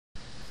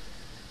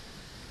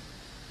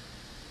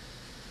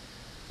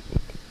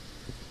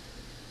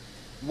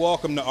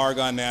Welcome to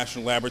Argonne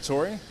National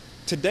Laboratory.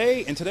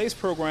 Today, in today's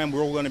program,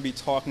 we're going to be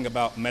talking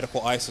about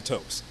medical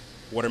isotopes.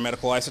 What are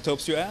medical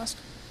isotopes, you ask?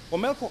 Well,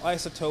 medical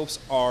isotopes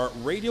are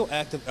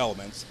radioactive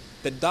elements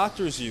that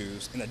doctors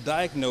use in the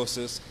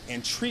diagnosis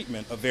and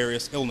treatment of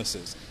various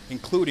illnesses,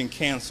 including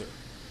cancer.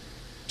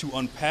 To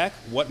unpack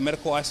what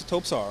medical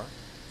isotopes are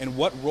and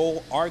what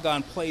role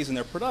Argonne plays in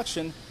their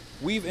production,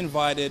 we've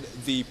invited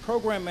the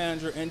program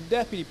manager and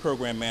deputy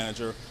program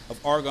manager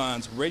of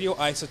Argonne's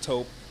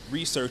radioisotope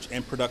research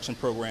and production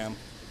program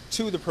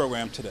to the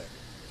program today.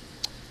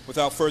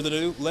 Without further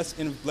ado,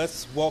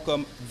 let's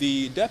welcome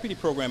the deputy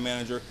program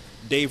manager,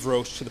 Dave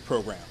Roche, to the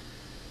program.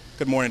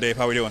 Good morning, Dave.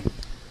 How are we doing?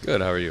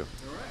 Good. How are you?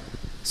 All right.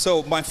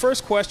 So my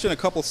first question, a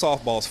couple of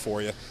softballs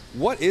for you.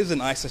 What is an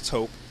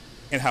isotope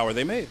and how are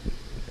they made?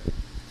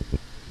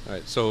 All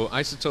right. So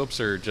isotopes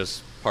are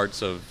just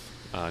parts of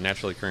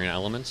naturally occurring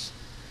elements.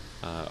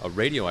 A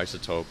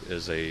radioisotope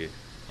is a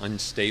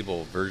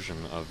unstable version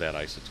of that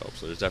isotope.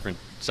 So there's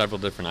several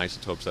different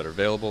isotopes that are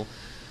available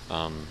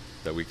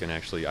that we can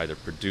actually either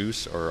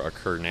produce or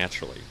occur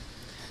naturally.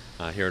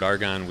 Here at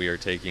Argonne, we are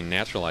taking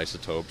natural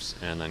isotopes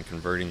and then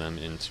converting them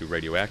into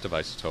radioactive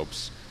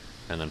isotopes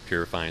and then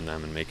purifying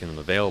them and making them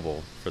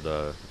available for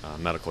the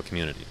medical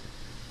community.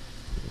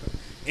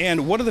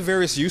 And what are the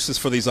various uses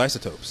for these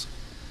isotopes?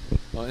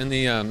 Well, in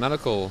the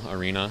medical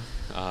arena,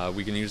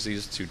 we can use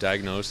these to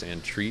diagnose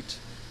and treat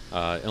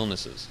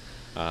illnesses.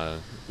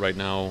 Right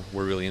now,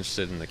 we're really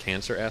interested in the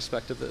cancer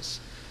aspect of this.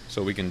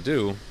 So what we can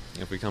do,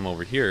 if we come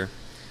over here,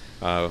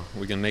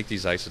 we can make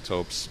these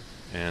isotopes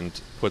and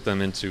put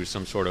them into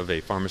some sort of a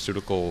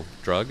pharmaceutical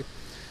drug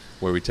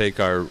where we take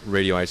our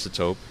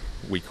radioisotope,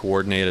 we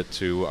coordinate it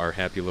to our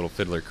happy little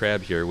fiddler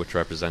crab here, which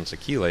represents a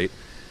chelate,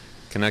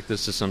 connect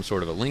this to some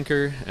sort of a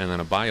linker, and then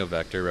a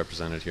biovector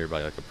represented here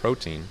by like a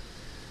protein.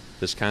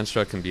 This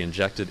construct can be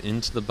injected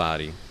into the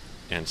body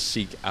and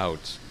seek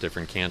out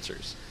different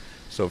cancers.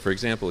 So for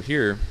example,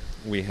 here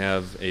we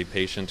have a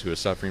patient who is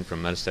suffering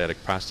from metastatic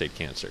prostate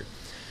cancer.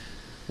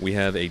 We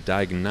have a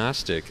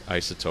diagnostic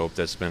isotope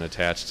that's been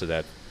attached to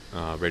that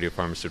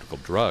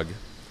radiopharmaceutical drug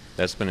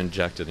that's been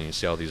injected, and you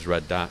see all these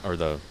red dots, or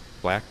the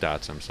black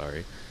dots, I'm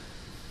sorry.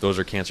 Those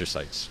are cancer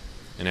sites.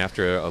 And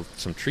after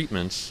some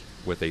treatments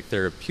with a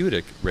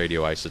therapeutic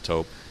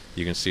radioisotope,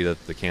 you can see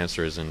that the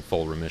cancer is in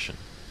full remission.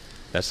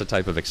 That's the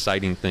type of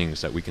exciting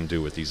things that we can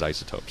do with these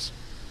isotopes.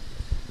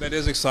 That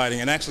is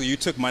exciting, and actually you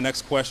took my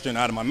next question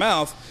out of my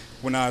mouth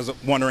when I was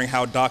wondering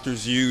how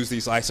doctors use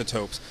these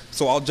isotopes.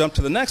 So I'll jump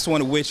to the next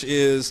one, which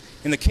is,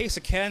 in the case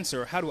of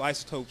cancer, how do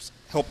isotopes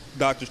help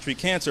doctors treat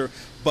cancer?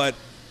 But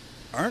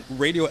aren't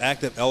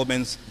radioactive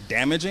elements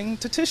damaging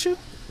to tissue?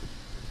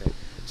 Okay.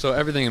 So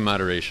everything in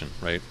moderation,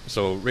 right?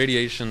 So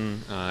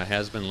radiation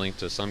has been linked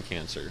to some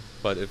cancer,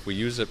 but if we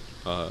use it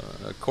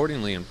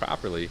accordingly and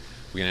properly,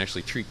 we can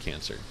actually treat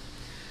cancer.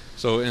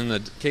 So in the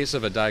case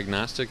of a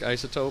diagnostic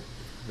isotope,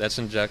 that's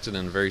injected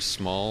in a very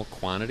small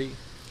quantity,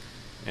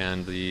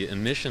 and the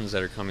emissions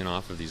that are coming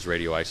off of these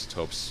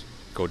radioisotopes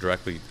go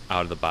directly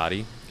out of the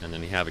body, and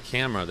then you have a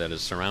camera that is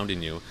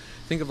surrounding you.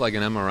 Think of like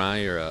an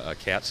MRI or a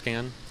CAT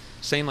scan.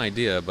 Same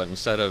idea, but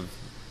instead of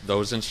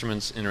those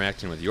instruments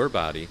interacting with your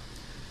body,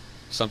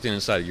 something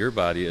inside of your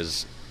body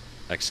is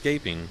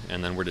escaping,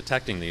 and then we're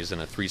detecting these in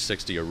a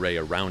 360 array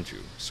around you.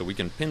 So we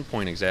can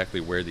pinpoint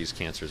exactly where these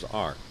cancers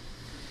are.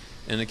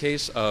 In the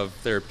case of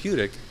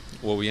therapeutic,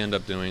 what we end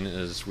up doing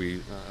is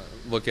we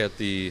look at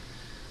the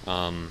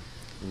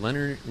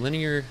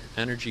linear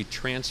energy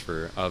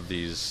transfer of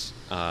these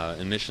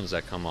emissions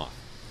that come off.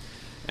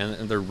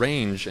 And the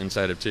range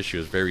inside of tissue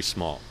is very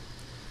small.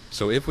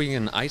 So if we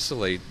can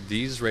isolate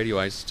these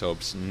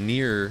radioisotopes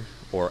near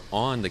or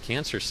on the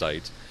cancer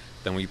site,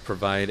 then we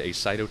provide a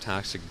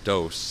cytotoxic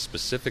dose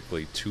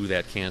specifically to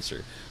that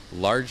cancer,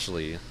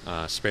 largely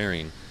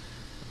sparing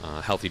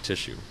healthy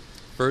tissue.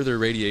 Further,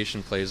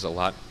 radiation plays a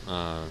lot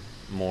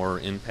more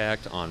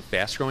impact on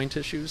fast-growing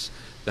tissues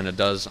than it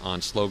does on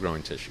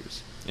slow-growing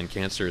tissues. And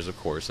cancer is, of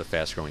course, a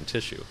fast-growing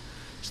tissue.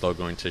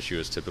 Slow-growing tissue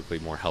is typically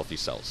more healthy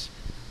cells.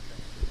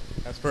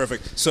 That's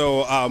perfect.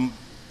 So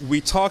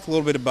we talked a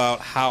little bit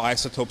about how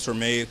isotopes are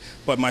made,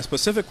 but my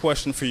specific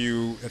question for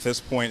you at this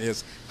point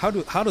is, how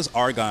does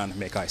Argonne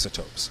make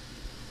isotopes?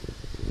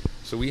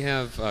 So we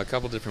have a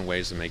couple different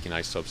ways of making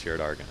isotopes here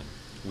at Argonne.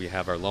 We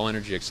have our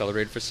low-energy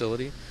accelerator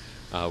facility,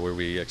 where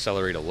we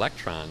accelerate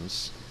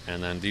electrons,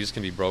 and then these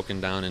can be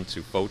broken down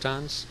into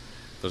photons.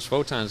 Those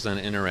photons then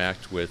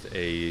interact with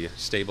a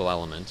stable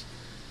element,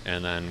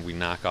 and then we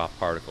knock off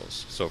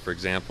particles. So for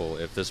example,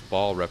 if this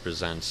ball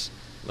represents,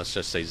 let's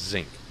just say,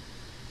 zinc,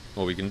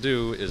 what we can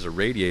do is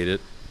irradiate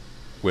it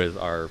with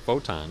our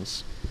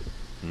photons,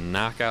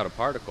 knock out a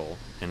particle,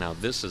 and now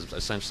this has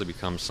essentially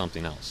become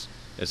something else.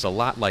 It's a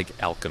lot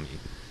like alchemy.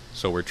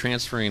 So we're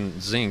transferring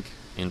zinc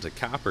into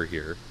copper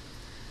here,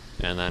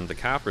 and then the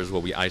copper is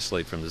what we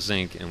isolate from the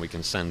zinc, and we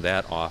can send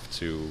that off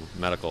to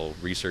medical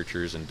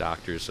researchers and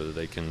doctors so that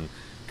they can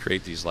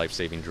create these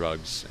life-saving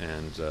drugs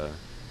and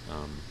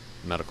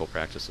medical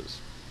practices.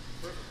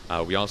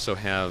 We also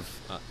have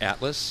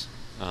Atlas.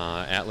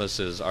 Atlas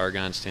is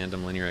Argonne's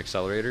tandem linear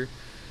accelerator.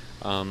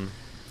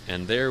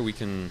 And there we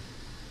can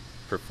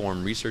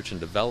perform research and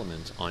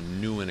development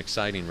on new and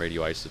exciting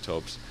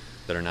radioisotopes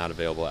that are not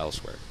available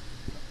elsewhere.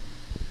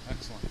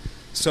 Excellent.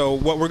 So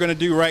what we're going to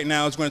do right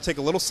now is going to take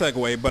a little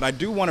segue, but I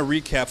do want to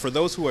recap for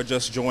those who are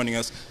just joining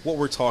us what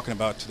we're talking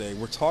about today.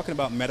 We're talking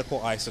about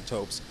medical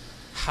isotopes.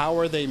 How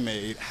are they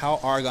made? How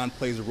Argonne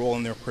plays a role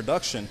in their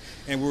production?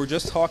 And we were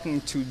just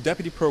talking to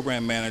Deputy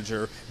Program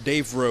Manager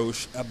Dave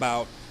Roche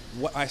about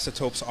what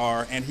isotopes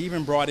are, and he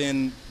even brought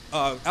in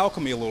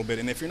alchemy a little bit.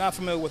 And if you're not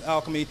familiar with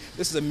alchemy,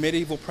 this is a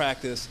medieval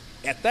practice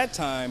at that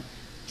time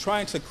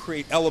trying to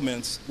create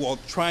elements, well,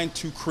 trying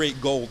to create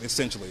gold,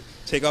 essentially.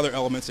 Take other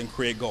elements and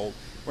create gold.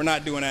 We're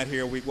not doing that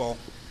here.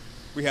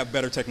 We have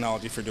better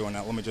technology for doing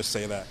that, let me just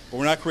say that. But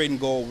we're not creating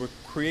gold, we're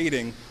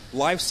creating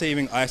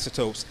life-saving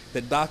isotopes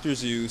that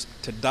doctors use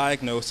to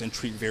diagnose and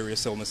treat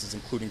various illnesses,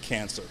 including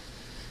cancer.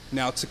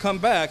 Now, to come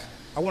back,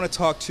 I want to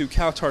talk to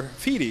Kautar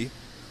Fidi,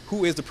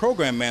 who is the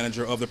program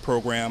manager of the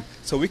program,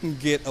 so we can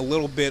get a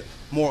little bit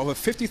more of a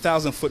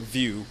 50,000-foot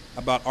view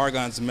about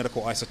Argonne's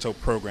medical isotope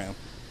program.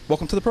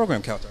 Welcome to the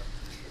program, Kautar.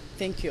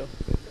 Thank you.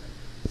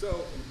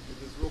 So,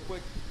 just real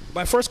quick,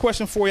 my first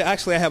question for you,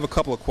 actually I have a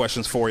couple of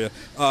questions for you.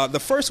 The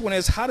first one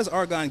is, how does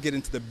Argonne get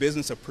into the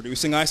business of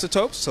producing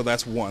isotopes? So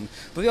that's one.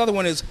 But the other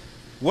one is,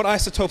 what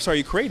isotopes are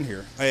you creating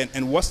here?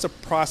 And what's the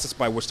process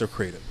by which they're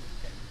created?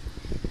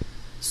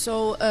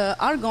 So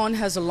Argonne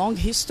has a long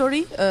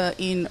history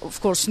in, of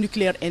course,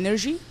 nuclear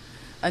energy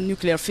and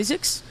nuclear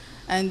physics.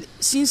 And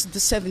since the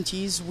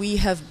 70s, we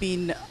have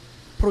been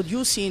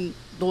producing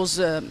those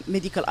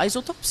medical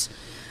isotopes.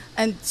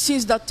 And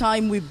since that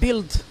time, we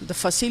built the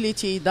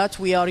facility that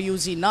we are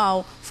using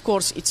now. Of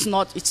course, it's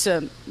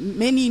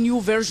many new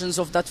versions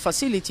of that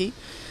facility.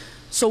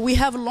 So we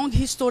have a long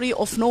history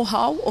of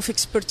know-how, of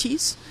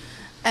expertise.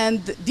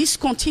 And this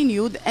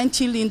continued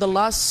until in the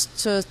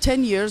last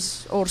 10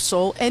 years or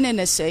so,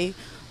 NNSA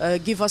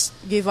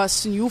gave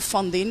us new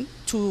funding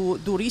to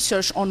do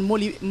research on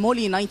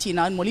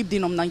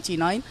molybdenum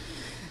 99.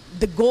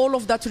 The goal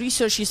of that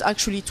research is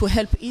actually to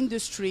help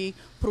industry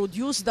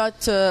produce that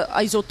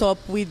isotope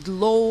with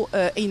low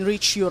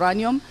enriched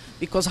uranium,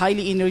 because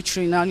highly enriched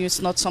uranium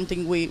is not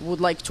something we would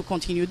like to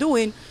continue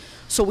doing.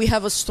 So we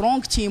have a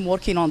strong team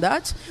working on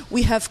that.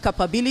 We have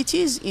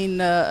capabilities in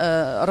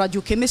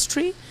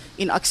radiochemistry,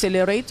 in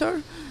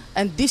accelerator,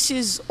 and this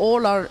is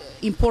all our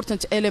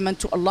important element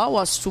to allow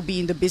us to be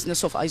in the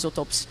business of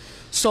isotopes.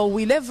 So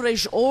we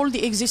leverage all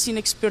the existing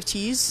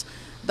expertise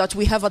that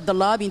we have at the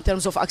lab in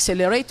terms of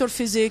accelerator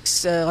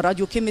physics,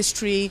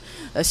 radiochemistry,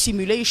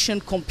 simulation,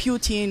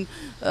 computing,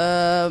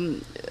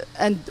 and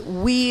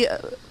we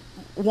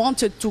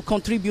wanted to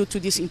contribute to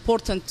this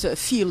important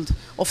field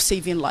of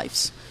saving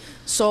lives.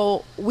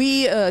 So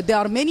there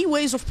are many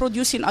ways of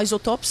producing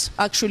isotopes.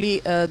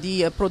 Actually,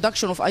 the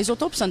production of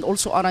isotopes and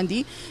also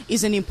R&D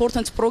is an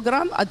important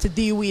program at the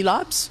DOE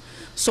labs.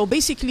 So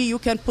basically, you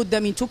can put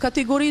them in two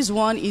categories.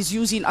 One is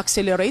using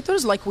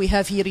accelerators like we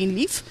have here in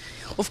LEAF.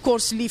 Of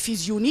course, LEAF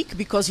is unique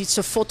because it's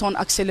a photon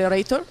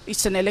accelerator.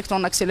 It's an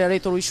electron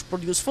accelerator which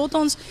produces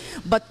photons.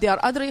 But there are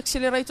other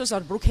accelerators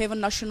at Brookhaven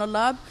National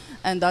Lab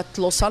and at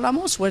Los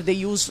Alamos, where they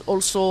use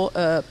also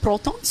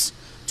protons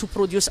to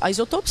produce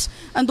isotopes.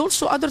 And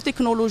also other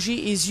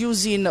technology is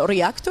using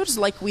reactors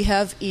like we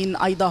have in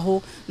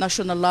Idaho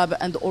National Lab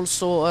and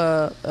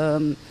also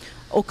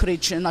Oak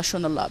Ridge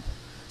National Lab.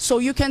 So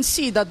you can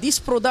see that this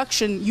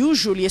production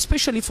usually,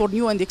 especially for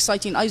new and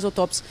exciting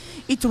isotopes,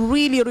 it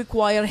really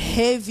requires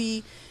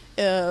heavy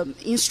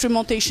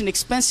instrumentation,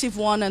 expensive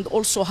one, and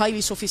also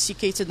highly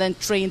sophisticated and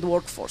trained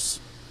workforce.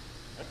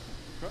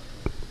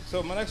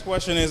 So my next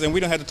question is, and we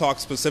don't have to talk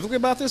specifically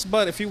about this,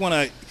 but if you want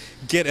to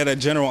get at a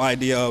general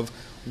idea of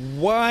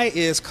why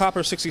is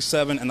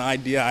copper-67 an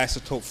ideal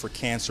isotope for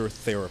cancer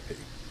therapy?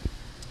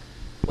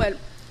 Well,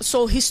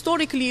 so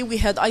historically we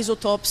had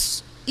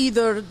isotopes,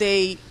 either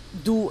they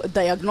do a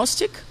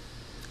diagnostic,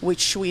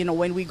 which we,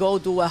 when we go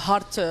do a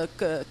heart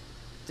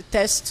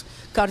test,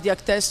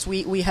 cardiac test,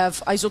 we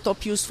have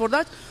isotope used for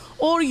that,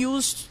 or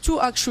used to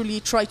actually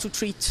try to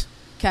treat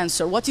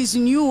cancer. What is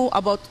new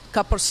about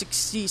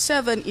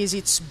copper-67 is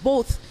it's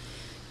both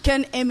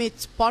can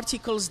emit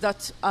particles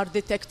that are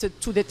detected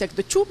to detect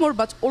the tumor,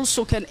 but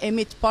also can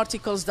emit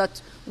particles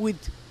that would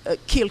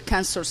kill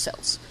cancer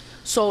cells.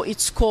 So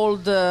it's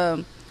called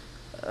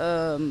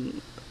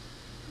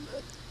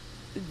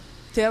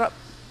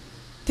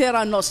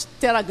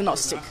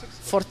Theragnostic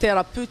for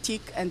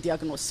therapeutic and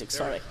diagnostic,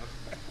 sorry.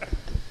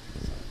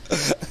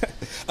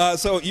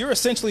 So you're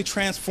essentially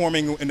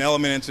transforming an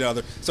element into the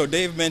other. So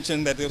Dave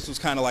mentioned that this was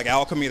kind of like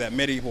alchemy, that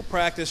medieval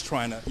practice,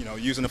 trying to,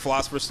 using the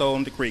philosopher's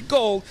stone to create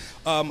gold.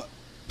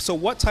 So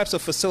what types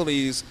of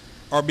facilities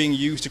are being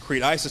used to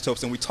create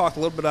isotopes? And we talked a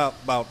little bit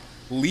about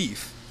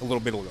LEAF a little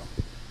bit ago.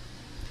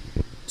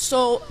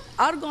 So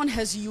Argonne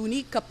has a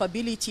unique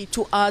capability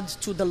to add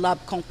to the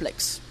lab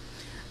complex.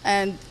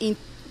 And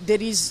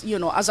there is,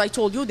 as I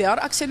told you, there are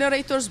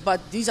accelerators, but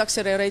these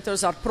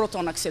accelerators are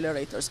proton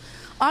accelerators.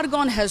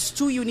 Argonne has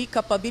two unique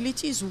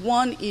capabilities.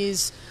 One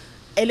is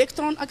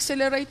electron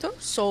accelerator.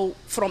 So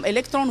from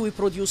electron, we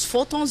produce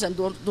photons, and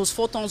those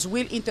photons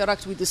will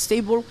interact with the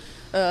stable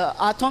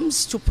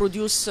atoms to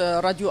produce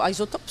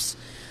radioisotopes.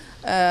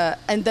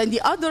 And then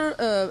the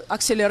other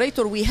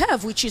accelerator we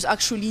have, which is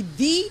actually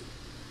the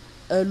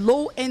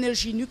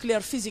low-energy nuclear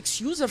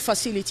physics user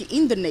facility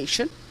in the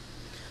nation,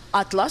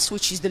 Atlas,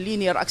 which is the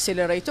linear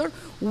accelerator,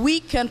 we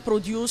can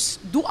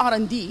do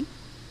R&D,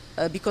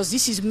 because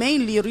this is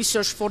mainly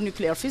research for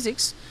nuclear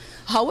physics.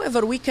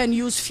 However, we can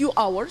use few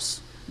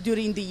hours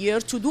during the year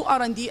to do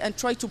R&D and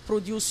try to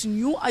produce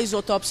new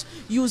isotopes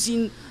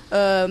using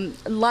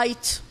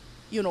light,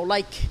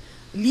 like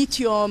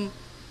lithium,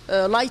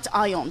 light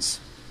ions,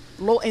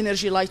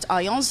 low-energy light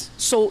ions.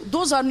 So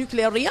those are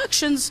nuclear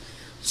reactions.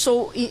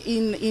 So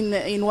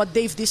in what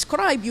Dave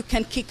described, you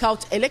can kick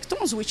out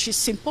electrons, which is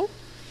simple.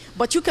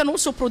 But you can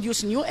also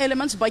produce new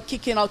elements by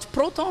kicking out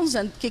protons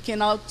and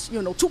kicking out,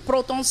 2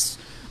 protons,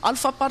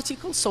 alpha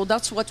particles. So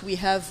that's what we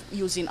have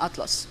using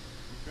Atlas.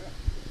 Okay.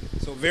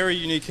 So very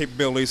unique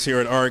capabilities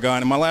here at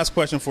Argonne. And my last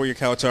question for you,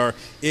 Kautar,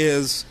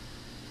 is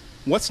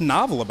what's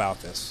novel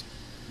about this?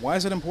 Why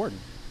is it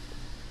important?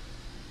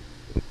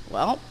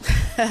 Well,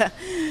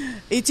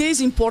 it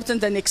is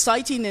important and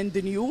exciting and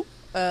new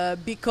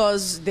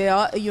because they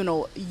are,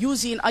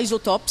 using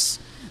isotopes,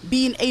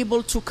 being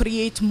able to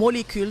create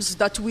molecules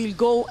that will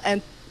go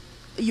and,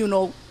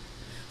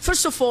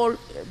 first of all,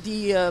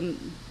 the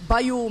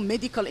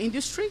biomedical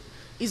industry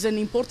is an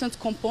important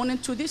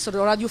component to this,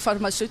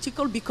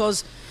 radiopharmaceutical,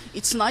 because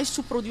it's nice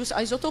to produce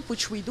isotope,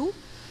 which we do.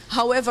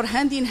 However,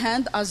 hand in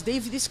hand, as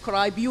Dave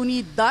described, you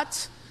need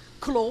that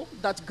claw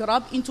that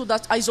grab into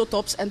that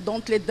isotopes and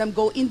don't let them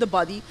go in the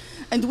body.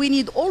 And we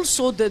need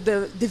also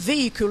the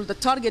vehicle, the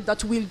target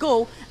that will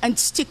go and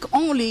stick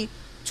only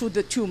to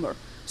the tumor.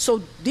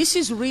 So this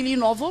is really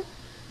novel.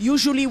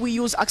 Usually we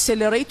use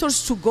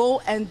accelerators to go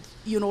and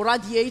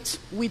radiate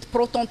with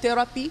proton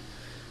therapy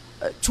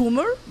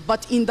tumor,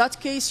 but in that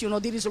case,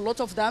 there is a lot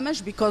of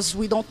damage because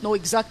we don't know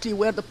exactly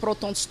where the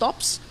proton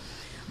stops.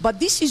 But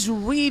this is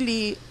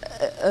really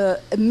a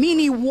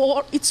mini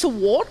war. It's a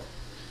war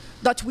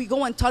that we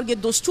go and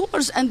target those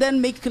tumors and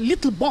then make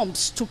little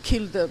bombs to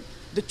kill the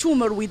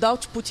tumor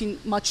without putting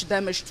much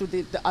damage to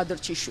the other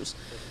tissues.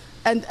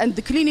 And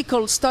the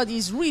clinical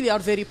studies really are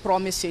very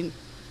promising,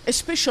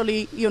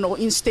 especially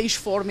in stage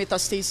 4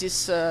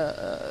 metastasis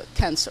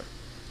cancer.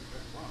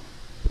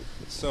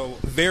 So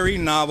very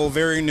novel,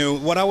 very new.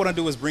 What I want to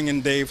do is bring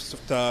in Dave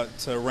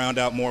to round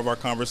out more of our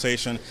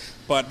conversation.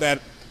 But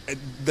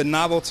the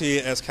novelty,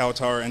 as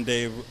Kautar and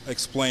Dave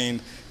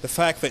explained, the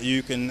fact that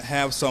you can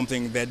have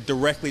something that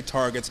directly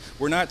targets,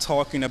 we're not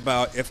talking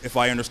about, if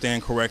I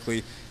understand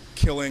correctly,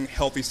 killing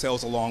healthy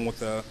cells along with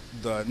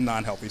the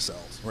non-healthy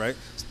cells, right?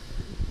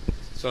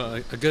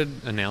 So a good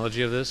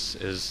analogy of this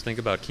is think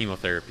about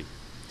chemotherapy.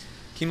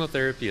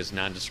 Chemotherapy is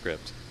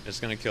nondescript. It's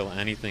going to kill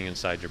anything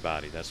inside your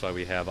body. That's why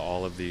we have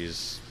all of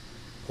these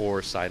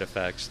poor side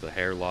effects, the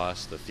hair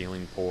loss, the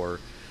feeling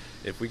poor.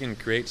 If we can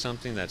create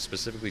something that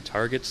specifically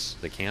targets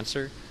the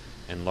cancer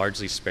and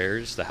largely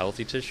spares the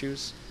healthy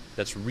tissues,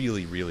 that's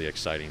really, really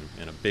exciting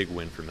and a big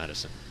win for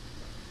medicine.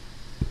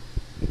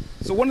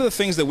 So one of the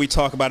things that we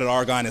talk about at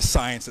Argonne is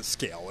science at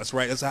scale. That's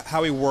right. It's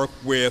how we work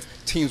with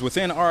teams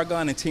within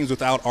Argonne and teams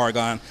without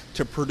Argonne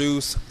to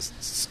produce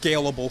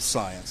scalable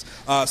science.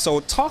 So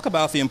talk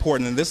about the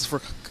importance, and this is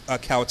for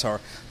Kautar,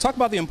 talk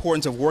about the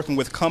importance of working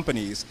with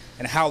companies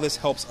and how this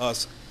helps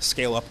us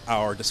scale up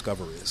our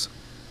discoveries.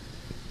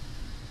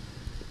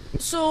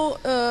 So,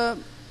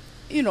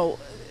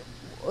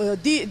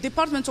 the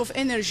Department of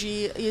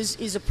Energy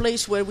is a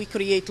place where we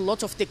create a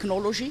lot of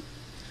technology.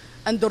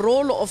 And the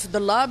role of the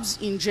labs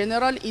in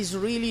general is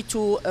really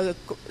to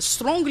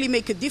strongly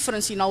make a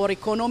difference in our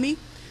economy,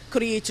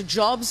 create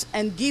jobs,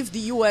 and give the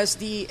U.S.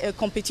 the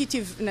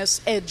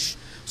competitiveness edge.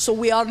 So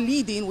we are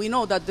leading. We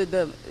know that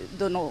the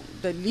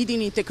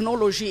leading in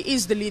technology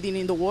is the leading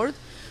in the world.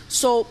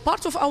 So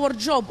part of our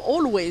job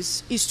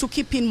always is to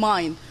keep in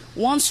mind,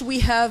 once we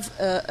have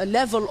a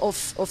level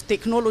of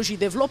technology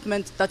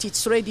development that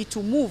it's ready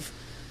to move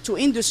to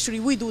industry,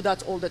 we do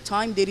that all the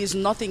time. There is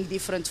nothing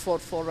different for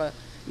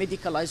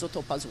medical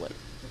isotope as well.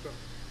 Okay.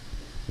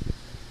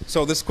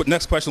 So this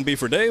next question will be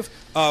for Dave.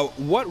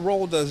 What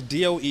role does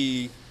the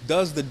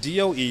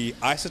DOE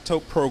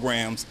isotope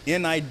programs,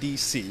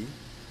 NIDC,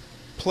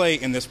 play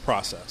in this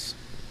process?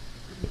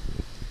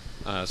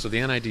 So the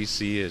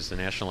NIDC is the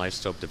National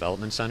Isotope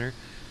Development Center,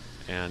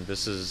 and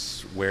this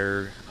is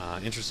where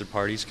interested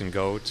parties can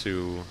go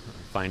to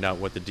find out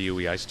what the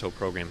DOE isotope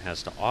program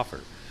has to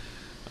offer.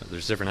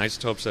 There's different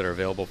isotopes that are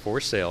available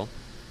for sale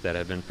that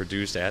have been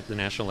produced at the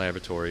national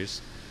laboratories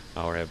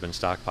or have been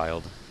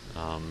stockpiled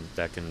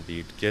that can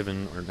be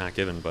given, or not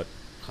given, but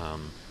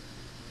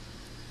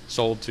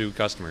sold to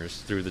customers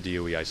through the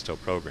DOE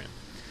isotope program.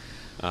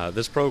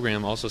 This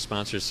program also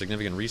sponsors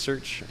significant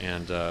research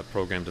and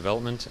program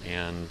development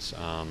and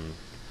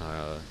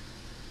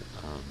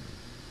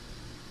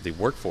the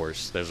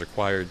workforce that is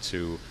required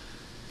to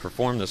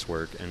perform this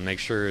work and make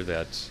sure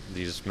that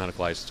these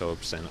medical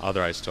isotopes and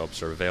other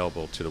isotopes are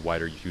available to the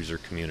wider user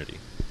community.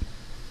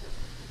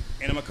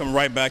 And I'm going to come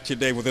right back to you,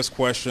 Dave, with this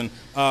question.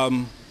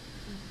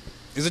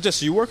 Is it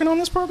just you working on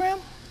this program,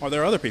 or are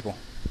there other people?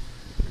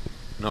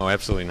 No,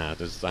 absolutely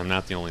not. I'm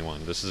not the only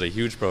one. This is a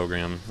huge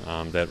program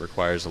that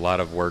requires a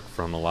lot of work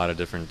from a lot of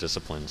different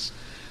disciplines.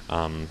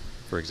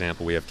 For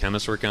example, we have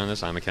chemists working on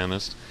this. I'm a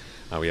chemist.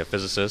 We have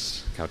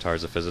physicists. Kautar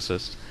is a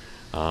physicist.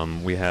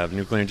 We have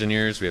nuclear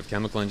engineers. We have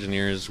chemical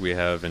engineers. We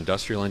have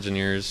industrial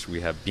engineers.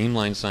 We have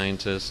beamline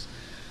scientists.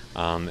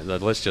 The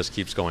list just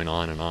keeps going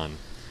on and on.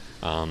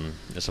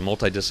 It's a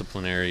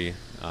multidisciplinary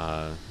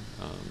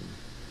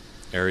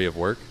area of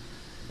work,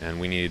 and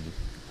we need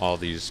all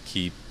these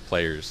key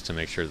players to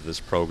make sure that this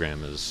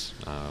program is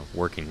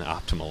working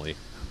optimally.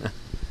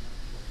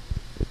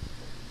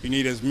 You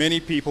need as many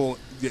people,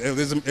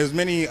 as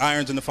many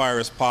irons in the fire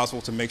as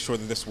possible to make sure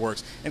that this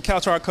works. And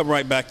Kautar, I'll come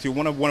right back to you.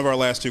 One of our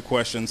last two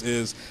questions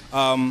is,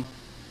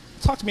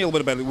 talk to me a little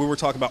bit about it. We were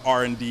talking about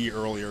R&D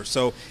earlier.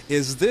 So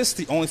is this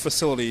the only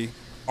facility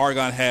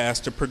Argonne has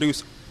to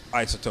produce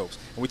isotopes?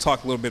 And we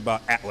talked a little bit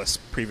about Atlas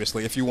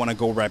previously, if you want to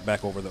go right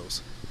back over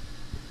those.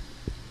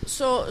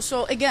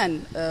 So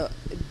again,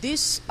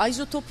 this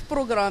isotope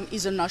program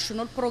is a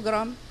national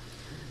program,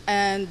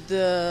 and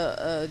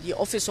the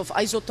Office of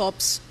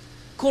Isotopes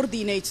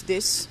coordinates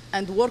this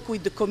and work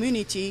with the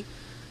community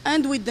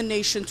and with the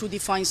nation to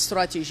define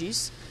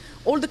strategies.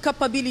 All the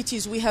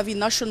capabilities we have in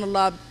National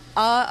Lab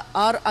are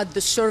at the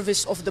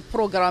service of the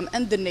program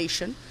and the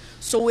nation.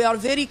 So we are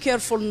very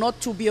careful not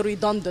to be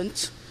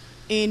redundant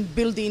in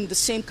building the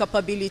same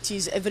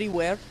capabilities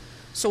everywhere.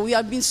 So we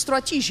have been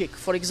strategic.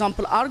 For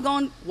example,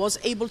 Argonne was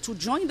able to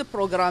join the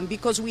program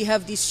because we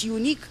have these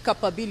unique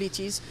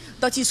capabilities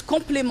that is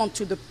complement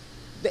to the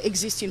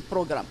existing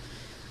program.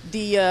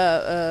 The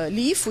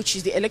LEAF, which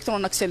is the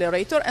electron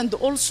accelerator, and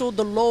also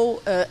the low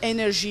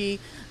energy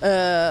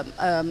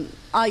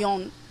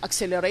ion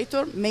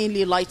accelerator,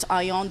 mainly light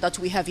ion that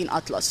we have in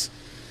Atlas.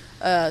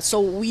 So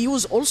we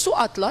use also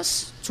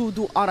Atlas to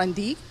do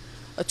R&D,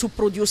 to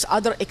produce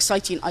other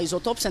exciting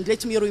isotopes. And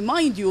let me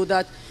remind you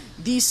that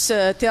these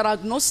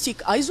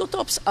theragnostic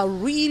isotopes are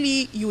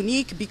really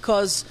unique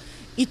because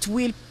it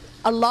will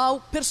allow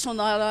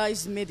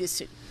personalized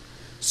medicine.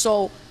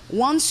 So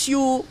once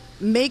you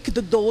make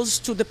the dose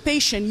to the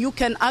patient, you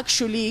can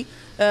actually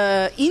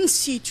in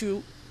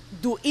situ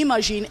do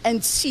imaging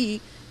and see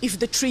if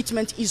the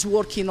treatment is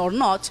working or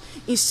not,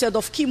 instead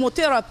of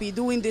chemotherapy,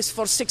 doing this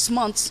for 6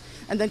 months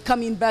and then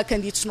coming back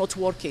and it's not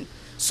working.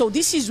 So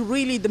this is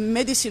really the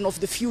medicine of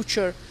the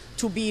future,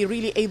 to be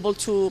really able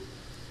to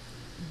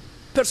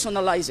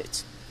personalize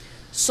it.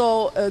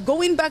 So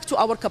going back to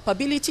our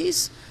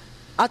capabilities,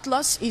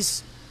 Atlas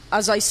is,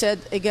 as I said,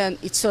 again,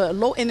 it's a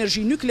low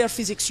energy nuclear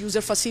physics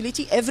user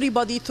facility.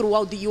 Everybody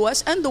throughout the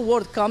US and the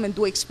world come and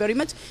do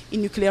experiments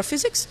in nuclear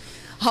physics.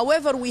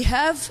 However, we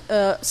have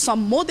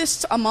some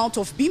modest amount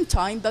of beam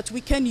time that we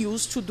can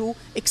use to do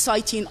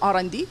exciting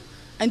R&D,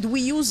 and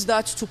we use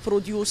that to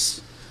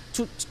produce,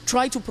 to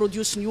try to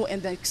produce new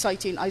and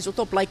exciting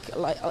isotope like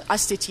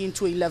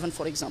astatine-211,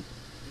 for example.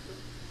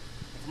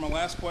 For my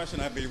last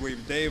question, I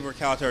believe Dave or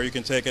Kautar, you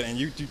can take it, and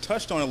you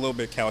touched on it a little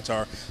bit,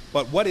 Kautar,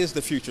 but what is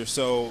the future?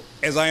 So,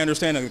 as I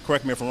understand it,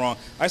 correct me if I'm wrong,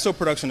 isotope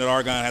production at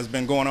Argonne has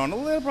been going on a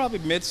little, probably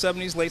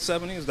mid-70s, late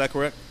 70s, is that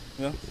correct?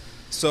 Yeah.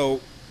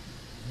 So,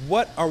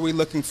 what are we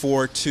looking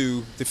forward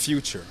to the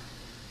future?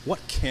 What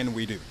can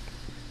we do?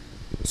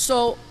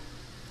 So,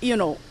 you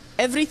know,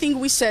 everything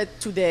we said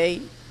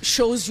today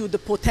shows you the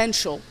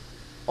potential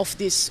of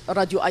these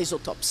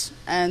radioisotopes,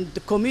 and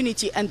the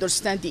community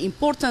understand the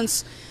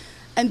importance,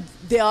 and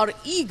they are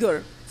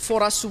eager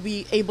for us to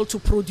be able to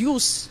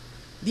produce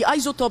the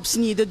isotopes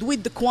needed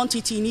with the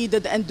quantity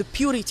needed and the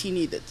purity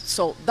needed.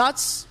 So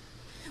that's,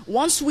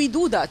 once we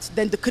do that,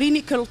 then the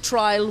clinical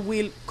trial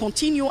will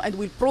continue and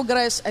will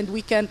progress, and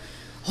we can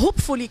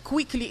hopefully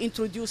quickly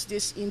introduce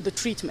this in the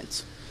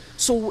treatment.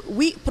 So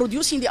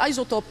producing the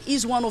isotope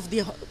is one of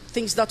the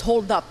things that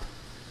hold up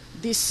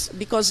this,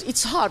 because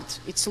it's hard,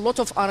 it's a lot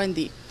of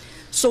R&D.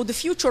 So the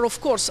future, of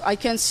course, I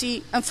can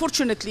see,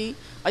 unfortunately,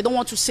 I don't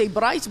want to say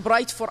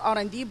bright for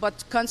R&D,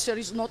 but cancer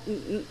is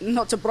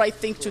not a bright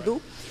thing to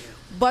do.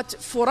 But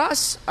for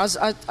us, as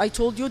I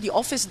told you, the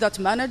office that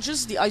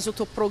manages the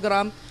isotope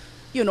program,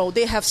 you know,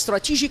 they have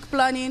strategic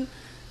planning,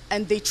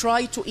 and they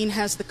try to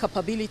enhance the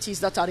capabilities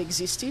that are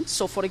existing.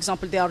 So, for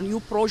example, there are new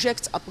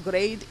projects,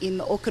 upgrade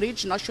in Oak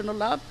Ridge National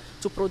Lab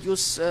to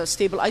produce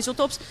stable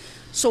isotopes.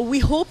 So we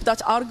hope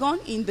that Argonne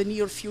in the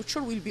near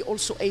future will be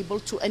also able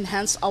to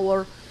enhance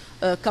our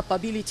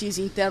capabilities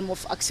in terms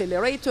of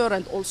accelerator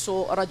and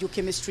also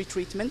radiochemistry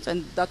treatment,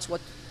 and that's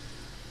what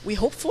we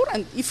hope for.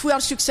 And if we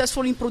are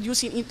successful in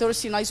producing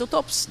interesting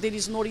isotopes, there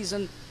is no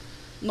reason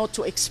not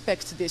to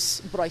expect this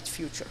bright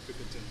future.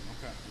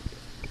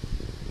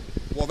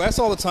 Well, that's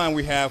all the time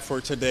we have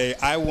for today.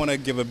 I want to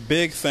give a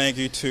big thank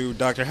you to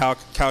Dr.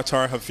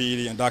 Kautar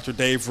Hafidi and Dr.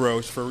 Dave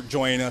Roche for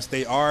joining us.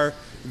 They are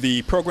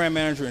the program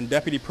manager and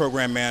deputy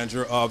program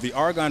manager of the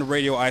Argonne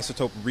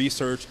Radioisotope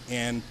Research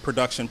and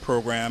Production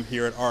Program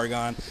here at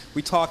Argonne.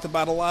 We talked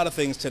about a lot of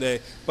things today,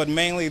 but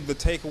mainly the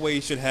takeaway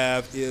you should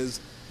have is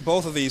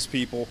both of these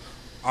people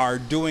are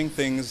doing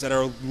things that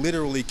are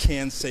literally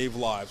can save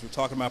lives. We're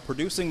talking about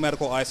producing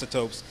medical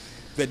isotopes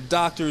that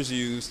doctors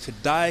use to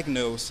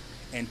diagnose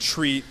and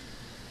treat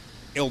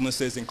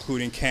illnesses,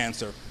 including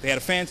cancer. They had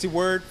a fancy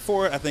word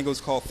for it. I think it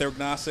was called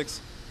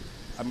theragnostics.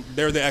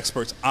 They're the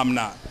experts. I'm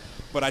not.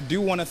 But I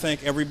do want to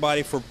thank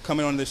everybody for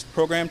coming on this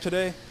program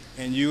today,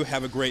 and you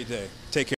have a great day.